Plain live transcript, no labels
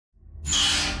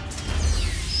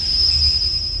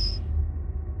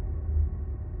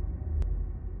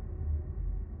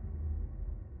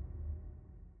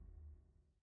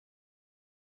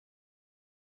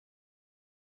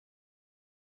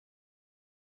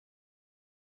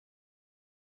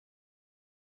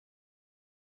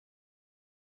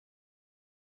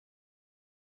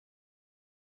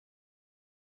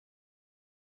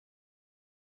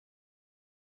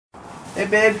Hey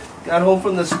babe, got home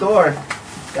from the store.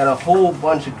 Got a whole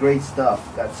bunch of great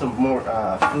stuff. Got some more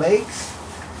flakes.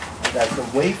 Got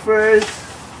some wafers,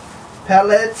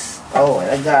 pellets. Oh, and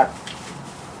I got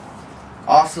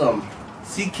awesome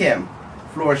Chem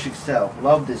Flourish Excel.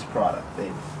 Love this product,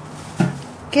 babe.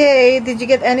 Okay, did you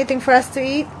get anything for us to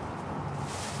eat?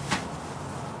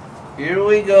 Here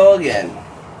we go again.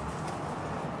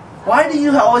 Why do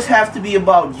you always have to be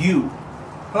about you?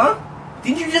 Huh?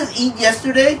 Did you just eat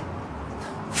yesterday?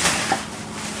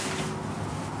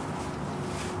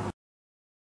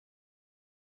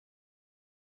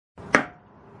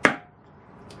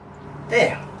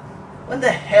 Damn. When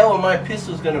the hell are my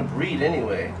pistols gonna breed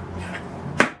anyway?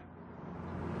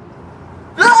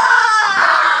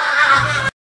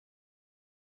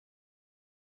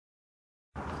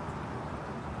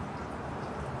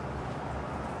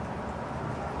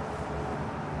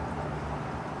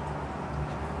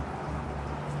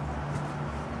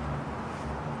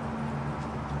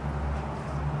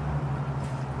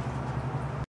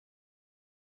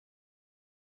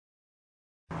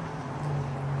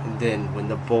 Then, when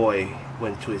the boy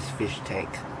went to his fish tank,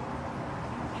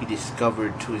 he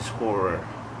discovered to his horror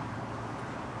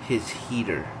his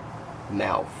heater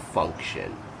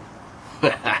malfunction.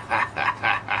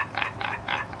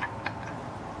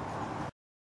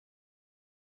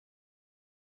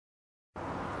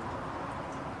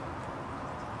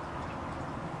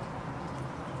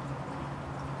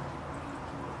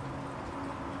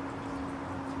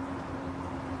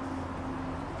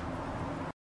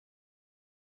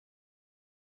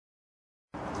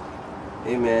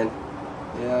 Hey man,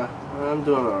 yeah, I'm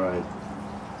doing alright.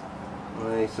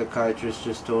 My psychiatrist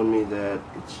just told me that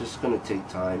it's just gonna take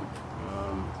time.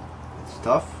 It's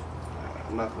tough,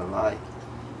 I'm not gonna lie.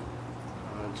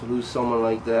 To lose someone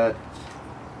like that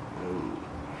in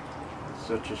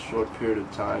such a short period of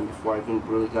time before I even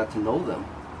really got to know them.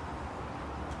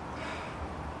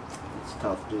 It's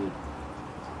tough, dude.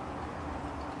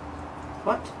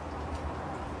 What?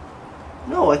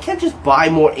 No, I can't just buy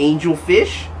more angel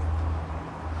fish.